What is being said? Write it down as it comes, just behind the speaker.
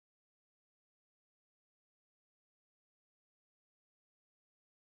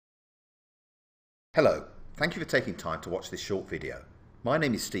Hello, thank you for taking time to watch this short video. My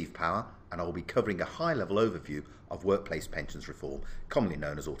name is Steve Power and I will be covering a high-level overview of workplace pensions reform, commonly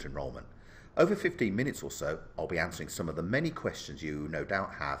known as auto-enrolment. Over 15 minutes or so, I'll be answering some of the many questions you no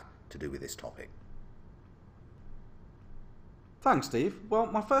doubt have to do with this topic. Thanks, Steve. Well,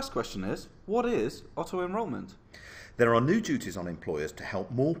 my first question is, what is auto-enrolment? There are new duties on employers to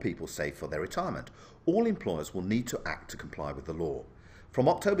help more people save for their retirement. All employers will need to act to comply with the law. From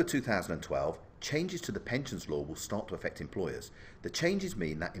October 2012, changes to the pensions law will start to affect employers. The changes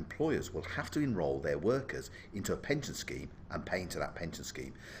mean that employers will have to enrol their workers into a pension scheme and pay into that pension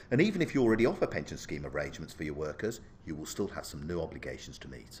scheme. And even if you already offer pension scheme arrangements for your workers, you will still have some new obligations to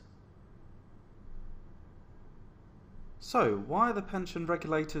meet. So, why are the pension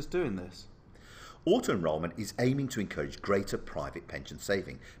regulators doing this? Auto-enrolment is aiming to encourage greater private pension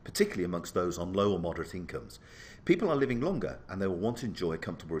saving, particularly amongst those on low or moderate incomes. People are living longer and they will want to enjoy a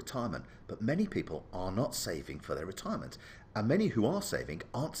comfortable retirement, but many people are not saving for their retirement, and many who are saving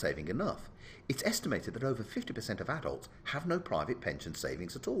aren't saving enough. It's estimated that over 50% of adults have no private pension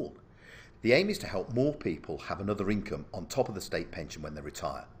savings at all. The aim is to help more people have another income on top of the state pension when they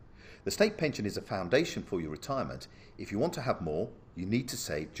retire. The state pension is a foundation for your retirement. If you want to have more, you need to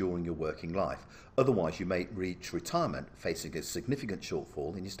save during your working life. Otherwise, you may reach retirement facing a significant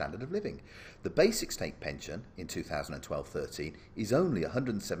shortfall in your standard of living. The basic state pension in 2012-13 is only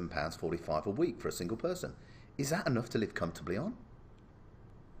 £107.45 a week for a single person. Is that enough to live comfortably on?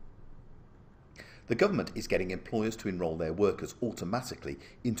 The government is getting employers to enrol their workers automatically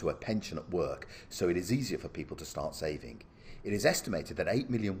into a pension at work, so it is easier for people to start saving. It is estimated that 8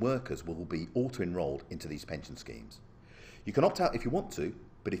 million workers will be auto-enrolled into these pension schemes. You can opt out if you want to,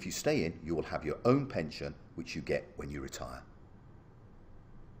 but if you stay in, you will have your own pension, which you get when you retire.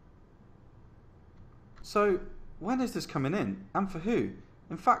 So, when is this coming in, and for who?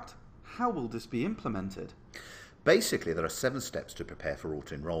 In fact, how will this be implemented? Basically, there are 7 steps to prepare for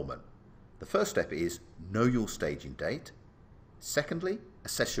auto-enrolment. The first step is know your staging date. Secondly,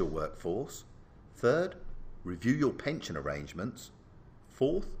 assess your workforce. Third, review your pension arrangements.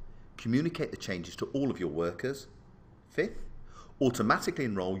 Fourth, communicate the changes to all of your workers. Fifth, automatically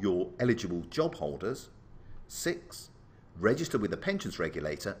enrol your eligible job holders. Sixth, register with the pensions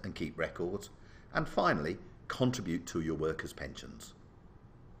regulator and keep records. And finally, contribute to your workers' pensions.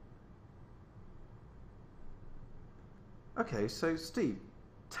 Okay, so Steve,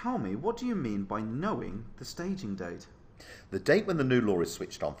 tell me, what do you mean by knowing the staging date? The date when the new law is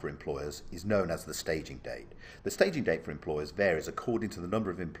switched on for employers is known as the staging date. The staging date for employers varies according to the number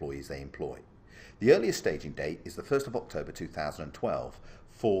of employees they employ. The earliest staging date is the 1st of October 2012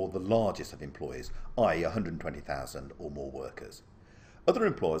 for the largest of employers, i.e. 120,000 or more workers. Other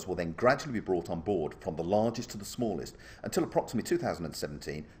employers will then gradually be brought on board from the largest to the smallest until approximately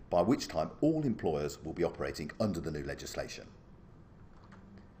 2017, by which time all employers will be operating under the new legislation.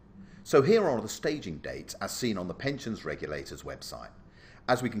 So here are the staging dates as seen on the Pensions Regulator's website.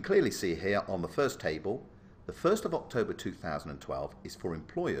 As we can clearly see here on the first table, the 1st of October 2012 is for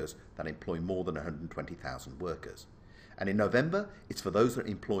employers that employ more than 120,000 workers. And in November, it's for those that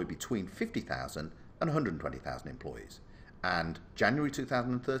employ between 50,000 and 120,000 employees. And January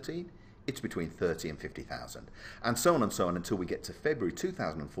 2013, it's between 30 and 50,000. And so on until we get to February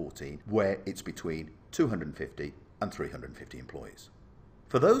 2014, where it's between 250 and 350 employees.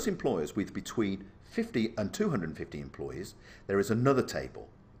 For those employers with between 50 and 250 employees, there is another table.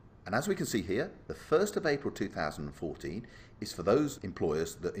 And as we can see here, the 1st of April 2014 is for those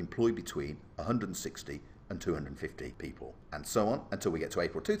employers that employ between 160 and 250 people. And so on until we get to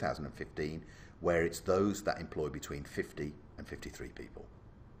April 2015, where it's those that employ between 50 and 53 people.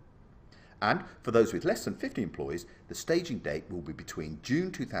 And for those with less than 50 employees, the staging date will be between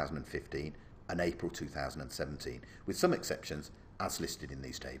June 2015 and April 2017, with some exceptions as listed in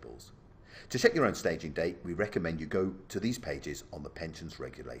these tables. To check your own staging date, we recommend you go to these pages on the Pensions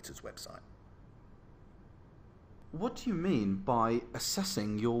Regulator's website. What do you mean by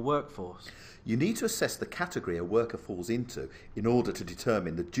assessing your workforce? You need to assess the category a worker falls into in order to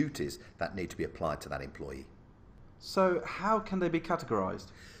determine the duties that need to be applied to that employee. So how can they be categorised?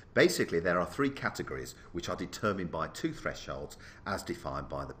 Basically, there are 3 categories which are determined by 2 thresholds as defined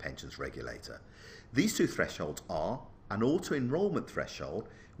by the Pensions Regulator. These 2 thresholds are an auto-enrolment threshold,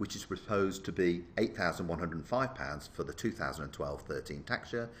 which is proposed to be £8,105 for the 2012-13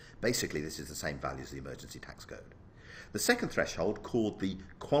 tax year. Basically, this is the same value as the emergency tax code. The second threshold, called the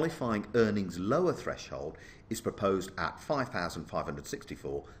qualifying earnings lower threshold, is proposed at £5,564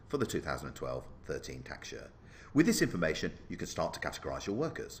 for the 2012-13 tax year. With this information, you can start to categorise your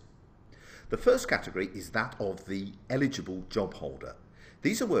workers. The first category is that of the eligible job holder.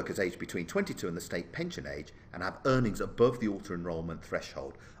 These are workers aged between 22 and the state pension age and have earnings above the auto-enrolment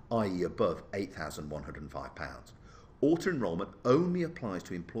threshold, i.e. above £8,105. Auto-enrolment only applies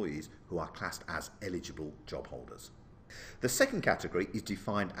to employees who are classed as eligible job holders. The second category is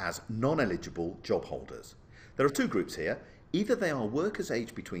defined as non-eligible job holders. There are two groups here. Either they are workers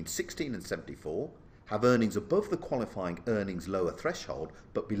aged between 16 and 74, have earnings above the qualifying earnings lower threshold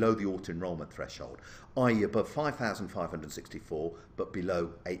but below the auto-enrolment threshold, i.e. above £5,564 but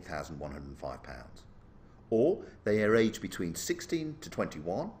below £8,105. Or they are aged between 16 to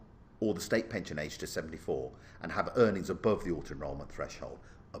 21 or the state pension age to 74 and have earnings above the auto-enrolment threshold,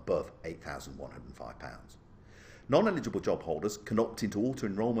 above £8,105. Non-eligible job holders can opt into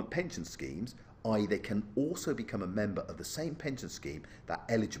auto-enrolment pension schemes, i.e. they can also become a member of the same pension scheme that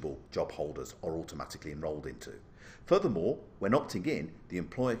eligible job holders are automatically enrolled into. Furthermore, when opting in, the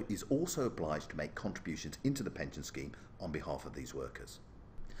employer is also obliged to make contributions into the pension scheme on behalf of these workers.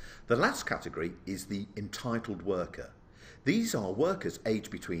 The last category is the entitled worker. These are workers aged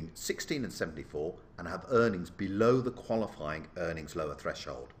between 16 and 74 and have earnings below the qualifying earnings lower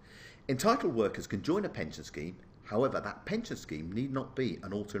threshold. Entitled workers can join a pension scheme. However, that pension scheme need not be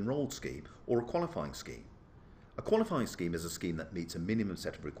an auto-enrolled scheme or a qualifying scheme. A qualifying scheme is a scheme that meets a minimum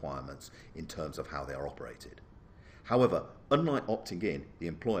set of requirements in terms of how they are operated. However, unlike opting in, the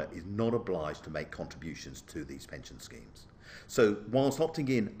employer is not obliged to make contributions to these pension schemes. So, whilst opting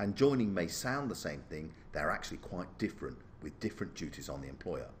in and joining may sound the same thing, they're actually quite different, with different duties on the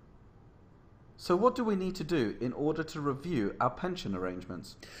employer. So what do we need to do in order to review our pension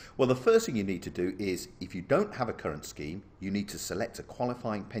arrangements? Well, the first thing you need to do is, if you don't have a current scheme, you need to select a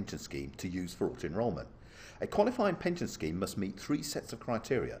qualifying pension scheme to use for auto-enrolment. A qualifying pension scheme must meet three sets of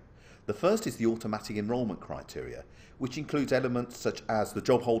criteria. The first is the automatic enrolment criteria, which includes elements such as the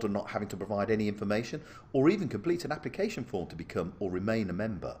job holder not having to provide any information or even complete an application form to become or remain a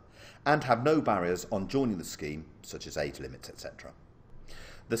member, and have no barriers on joining the scheme, such as age limits, etc.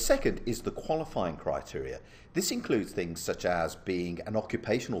 The second is the qualifying criteria. This includes things such as being an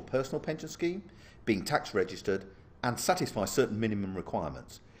occupational personal pension scheme, being tax registered, and satisfy certain minimum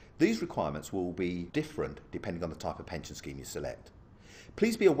requirements. These requirements will be different depending on the type of pension scheme you select.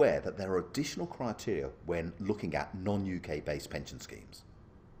 Please be aware that there are additional criteria when looking at non-UK based pension schemes.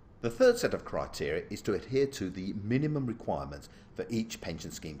 The third set of criteria is to adhere to the minimum requirements for each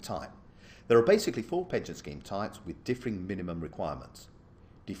pension scheme type. There are basically 4 pension scheme types with differing minimum requirements.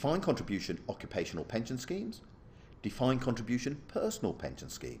 Defined contribution occupational pension schemes, defined contribution personal pension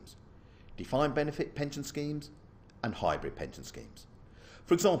schemes, defined benefit pension schemes, and hybrid pension schemes.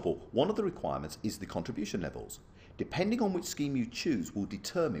 For example, one of the requirements is the contribution levels. Depending on which scheme you choose will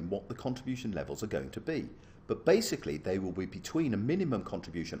determine what the contribution levels are going to be, but basically they will be between a minimum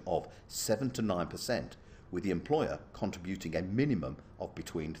contribution of 7 to 9%, with the employer contributing a minimum of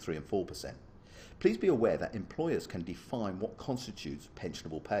between 3 and 4%. Please be aware that employers can define what constitutes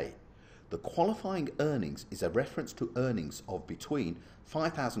pensionable pay. The qualifying earnings is a reference to earnings of between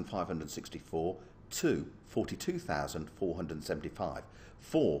 £5,564 to £42,475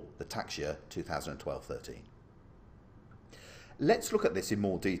 for the tax year 2012-13. Let's look at this in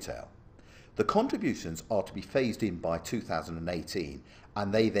more detail. The contributions are to be phased in by 2018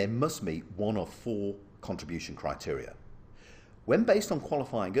 and they then must meet one of 4 contribution criteria. When based on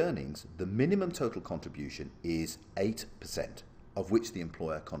qualifying earnings, the minimum total contribution is 8%, of which the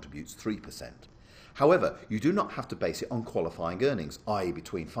employer contributes 3%. However, you do not have to base it on qualifying earnings, i.e.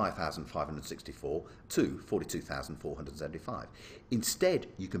 between £5,564 to £42,475. Instead,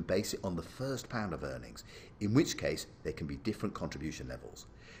 you can base it on the first pound of earnings, in which case there can be different contribution levels.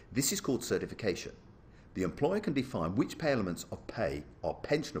 This is called certification. The employer can define which pay elements of pay are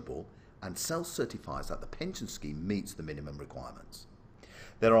pensionable and self-certifies that the pension scheme meets the minimum requirements.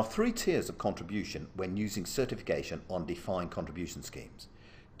 There are 3 tiers of contribution when using certification on defined contribution schemes.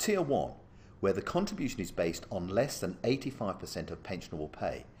 Tier 1, where the contribution is based on less than 85% of pensionable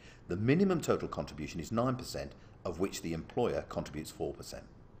pay. The minimum total contribution is 9%, of which the employer contributes 4%.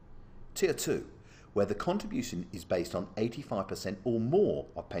 Tier 2, where the contribution is based on 85% or more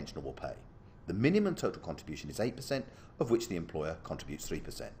of pensionable pay. The minimum total contribution is 8%, of which the employer contributes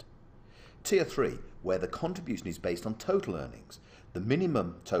 3%. Tier 3, where the contribution is based on total earnings. The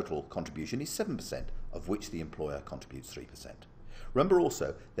minimum total contribution is 7%, of which the employer contributes 3%. Remember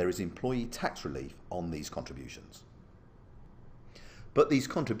also, there is employee tax relief on these contributions. But these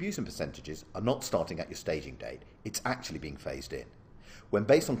contribution percentages are not starting at your staging date, it's actually being phased in. When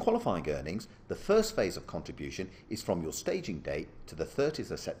based on qualifying earnings, the first phase of contribution is from your staging date to the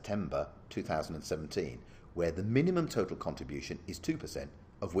 30th of September 2017, where the minimum total contribution is 2%,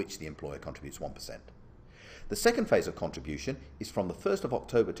 of which the employer contributes 1%. The second phase of contribution is from the 1st of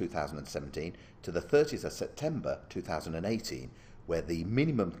October 2017 to the 30th of September 2018, where the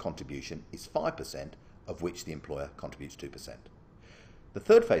minimum contribution is 5%, of which the employer contributes 2%. The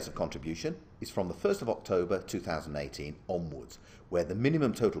third phase of contribution is from the 1st of October 2018 onwards, where the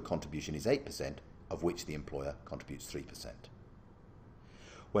minimum total contribution is 8%, of which the employer contributes 3%.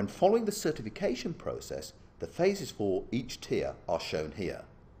 When following the certification process, the phases for each tier are shown here.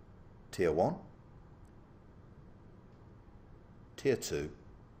 Tier 1, Tier 2,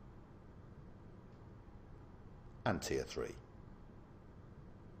 and Tier 3.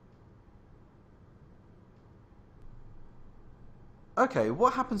 Okay,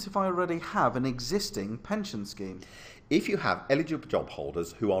 what happens if I already have an existing pension scheme? If you have eligible job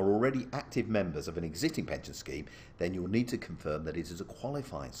holders who are already active members of an existing pension scheme, then you will need to confirm that it is a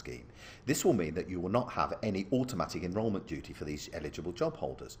qualifying scheme. This will mean that you will not have any automatic enrolment duty for these eligible job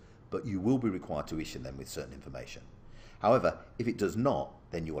holders, but you will be required to issue them with certain information. However, if it does not,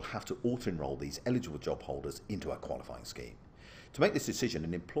 then you will have to auto-enroll these eligible job holders into a qualifying scheme. To make this decision,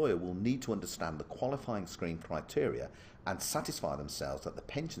 an employer will need to understand the qualifying scheme criteria and satisfy themselves that the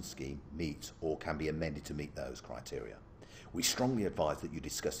pension scheme meets or can be amended to meet those criteria. We strongly advise that you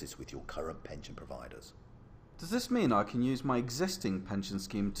discuss this with your current pension providers. Does this mean I can use my existing pension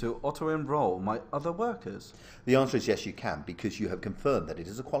scheme to auto-enrol my other workers? The answer is yes, you can, because you have confirmed that it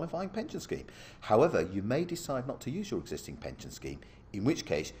is a qualifying pension scheme. However, you may decide not to use your existing pension scheme, in which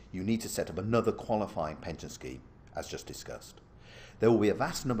case you need to set up another qualifying pension scheme, as just discussed. There will be a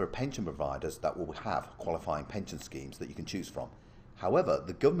vast number of pension providers that will have qualifying pension schemes that you can choose from. However,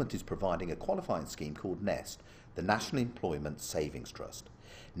 the government is providing a qualifying scheme called NEST, the National Employment Savings Trust.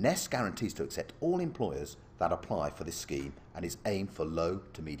 NEST guarantees to accept all employers that apply for this scheme and is aimed for low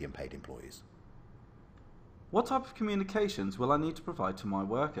to medium paid employees. What type of communications will I need to provide to my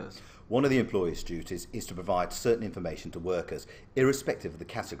workers? One of the employer's duties is to provide certain information to workers, irrespective of the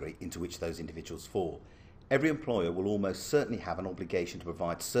category into which those individuals fall. Every employer will almost certainly have an obligation to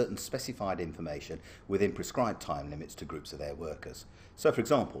provide certain specified information within prescribed time limits to groups of their workers. So, for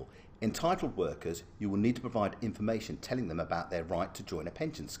example, entitled workers, you will need to provide information telling them about their right to join a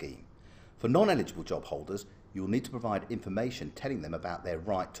pension scheme. For non-eligible job holders, you will need to provide information telling them about their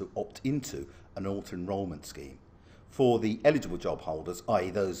right to opt into an auto-enrolment scheme. For the eligible job holders, i.e.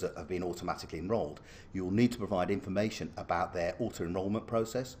 those that have been automatically enrolled, you will need to provide information about their auto-enrolment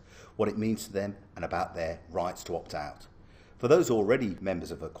process, what it means to them, and about their rights to opt out. For those already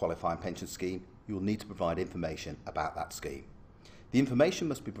members of a qualifying pension scheme, you will need to provide information about that scheme. The information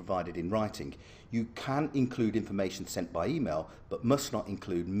must be provided in writing. You can include information sent by email, but must not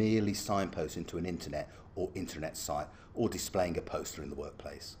include merely signposting to an internet or intranet site or displaying a poster in the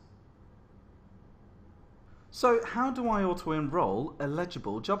workplace. So how do I auto-enrol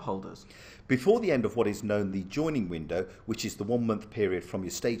eligible job holders? Before the end of what is known the joining window, which is the 1 month period from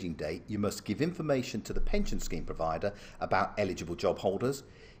your staging date, you must give information to the pension scheme provider about eligible job holders,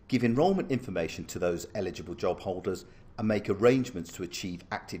 give enrolment information to those eligible job holders, and make arrangements to achieve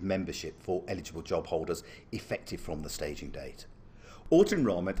active membership for eligible job holders effective from the staging date.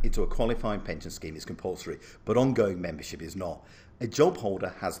 Auto-enrolment into a qualifying pension scheme is compulsory, but ongoing membership is not. A job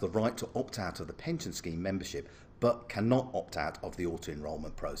holder has the right to opt out of the pension scheme membership, but cannot opt out of the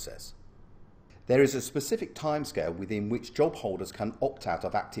auto-enrolment process. There is a specific timescale within which job holders can opt out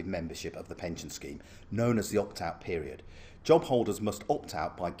of active membership of the pension scheme, known as the opt-out period. Job holders must opt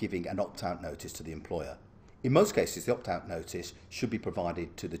out by giving an opt-out notice to the employer. In most cases, the opt-out notice should be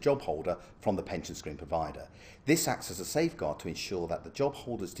provided to the job holder from the pension scheme provider. This acts as a safeguard to ensure that the job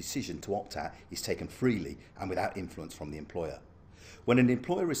holder's decision to opt out is taken freely and without influence from the employer. When an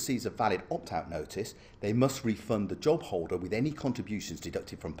employer receives a valid opt-out notice, they must refund the job holder with any contributions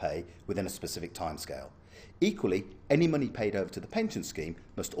deducted from pay within a specific timescale. Equally, any money paid over to the pension scheme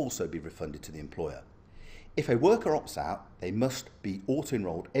must also be refunded to the employer. If a worker opts out, they must be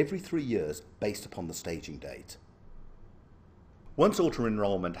auto-enrolled every 3 years based upon the staging date. Once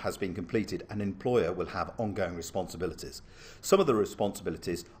auto-enrolment has been completed, an employer will have ongoing responsibilities. Some of the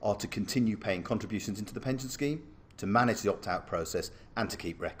responsibilities are to continue paying contributions into the pension scheme, to manage the opt-out process, and to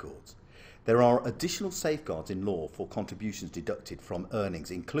keep records. There are additional safeguards in law for contributions deducted from earnings,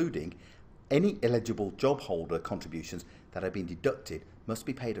 including any eligible job holder contributions that have been deducted must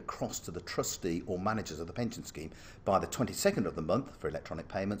be paid across to the trustee or managers of the pension scheme by the 22nd of the month for electronic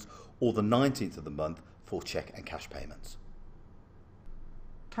payments or the 19th of the month for cheque and cash payments.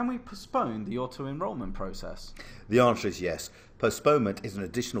 can we postpone the auto-enrolment process? The answer is yes. Postponement is an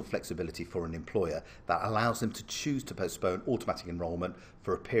additional flexibility for an employer that allows them to choose to postpone automatic enrolment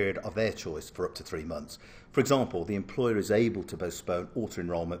for a period of their choice for up to 3 months. For example, the employer is able to postpone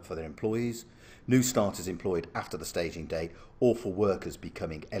auto-enrolment for their employees, new starters employed after the staging date, or for workers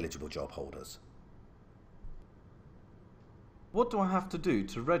becoming eligible job holders. What do I have to do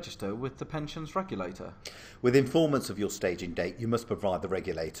to register with the pensions regulator? With informants of your staging date, you must provide the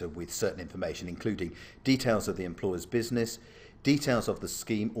regulator with certain information, including details of the employer's business, details of the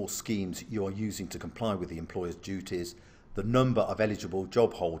scheme or schemes you are using to comply with the employer's duties, the number of eligible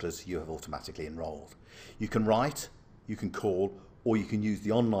job holders you have automatically enrolled. You can write, you can call, or you can use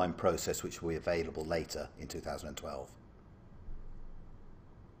the online process which will be available later in 2012.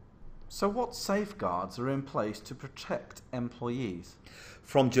 So what safeguards are in place to protect employees?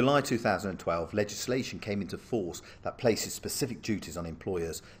 From July 2012, legislation came into force that places specific duties on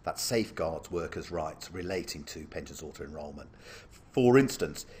employers that safeguards workers' rights relating to pensions auto-enrolment. For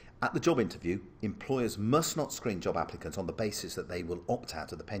instance, at the job interview, employers must not screen job applicants on the basis that they will opt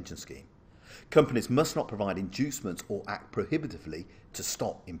out of the pension scheme. Companies must not provide inducements or act prohibitively to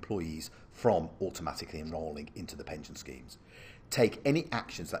stop employees from automatically enrolling into the pension schemes. Take any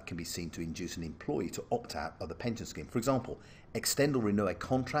actions that can be seen to induce an employee to opt out of the pension scheme. For example, extend or renew a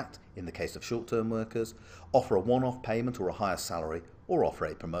contract in the case of short-term workers, offer a one-off payment or a higher salary, or offer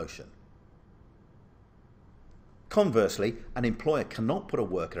a promotion. Conversely, an employer cannot put a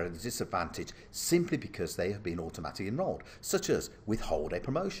worker at a disadvantage simply because they have been automatically enrolled, such as withhold a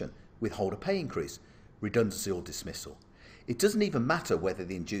promotion, withhold a pay increase, redundancy or dismissal. It doesn't even matter whether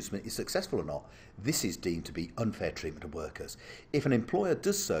the inducement is successful or not. This is deemed to be unfair treatment of workers. If an employer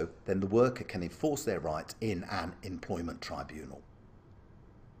does so, then the worker can enforce their rights in an employment tribunal.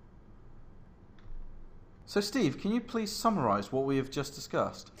 So Steve, can you please summarise what we have just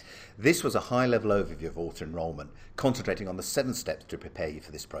discussed? This was a high-level overview of auto-enrolment, concentrating on the 7 steps to prepare you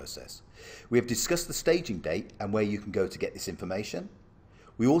for this process. We have discussed the staging date and where you can go to get this information.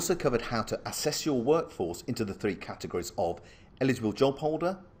 We also covered how to assess your workforce into the 3 categories of eligible job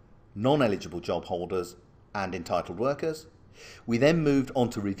holder, non-eligible job holders, and entitled workers. We then moved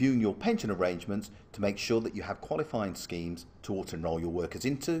on to reviewing your pension arrangements to make sure that you have qualifying schemes to auto-enroll your workers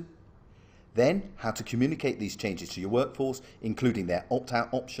into. Then, how to communicate these changes to your workforce, including their opt-out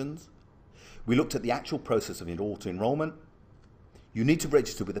options. We looked at the actual process of auto-enrolment. You need to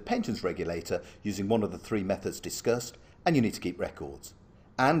register with the pensions regulator using one of the 3 methods discussed, and you need to keep records.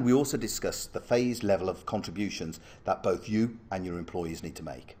 And we also discussed the phased level of contributions that both you and your employees need to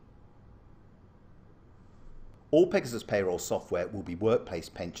make. All Pegasus payroll software will be workplace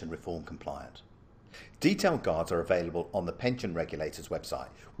pension reform compliant. Detailed guides are available on the pension regulator's website.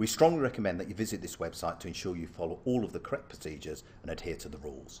 We strongly recommend that you visit this website to ensure you follow all of the correct procedures and adhere to the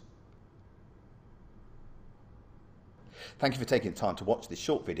rules. Thank you for taking the time to watch this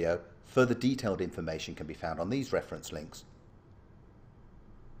short video. Further detailed information can be found on these reference links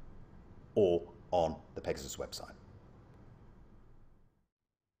or on the Pegasus website.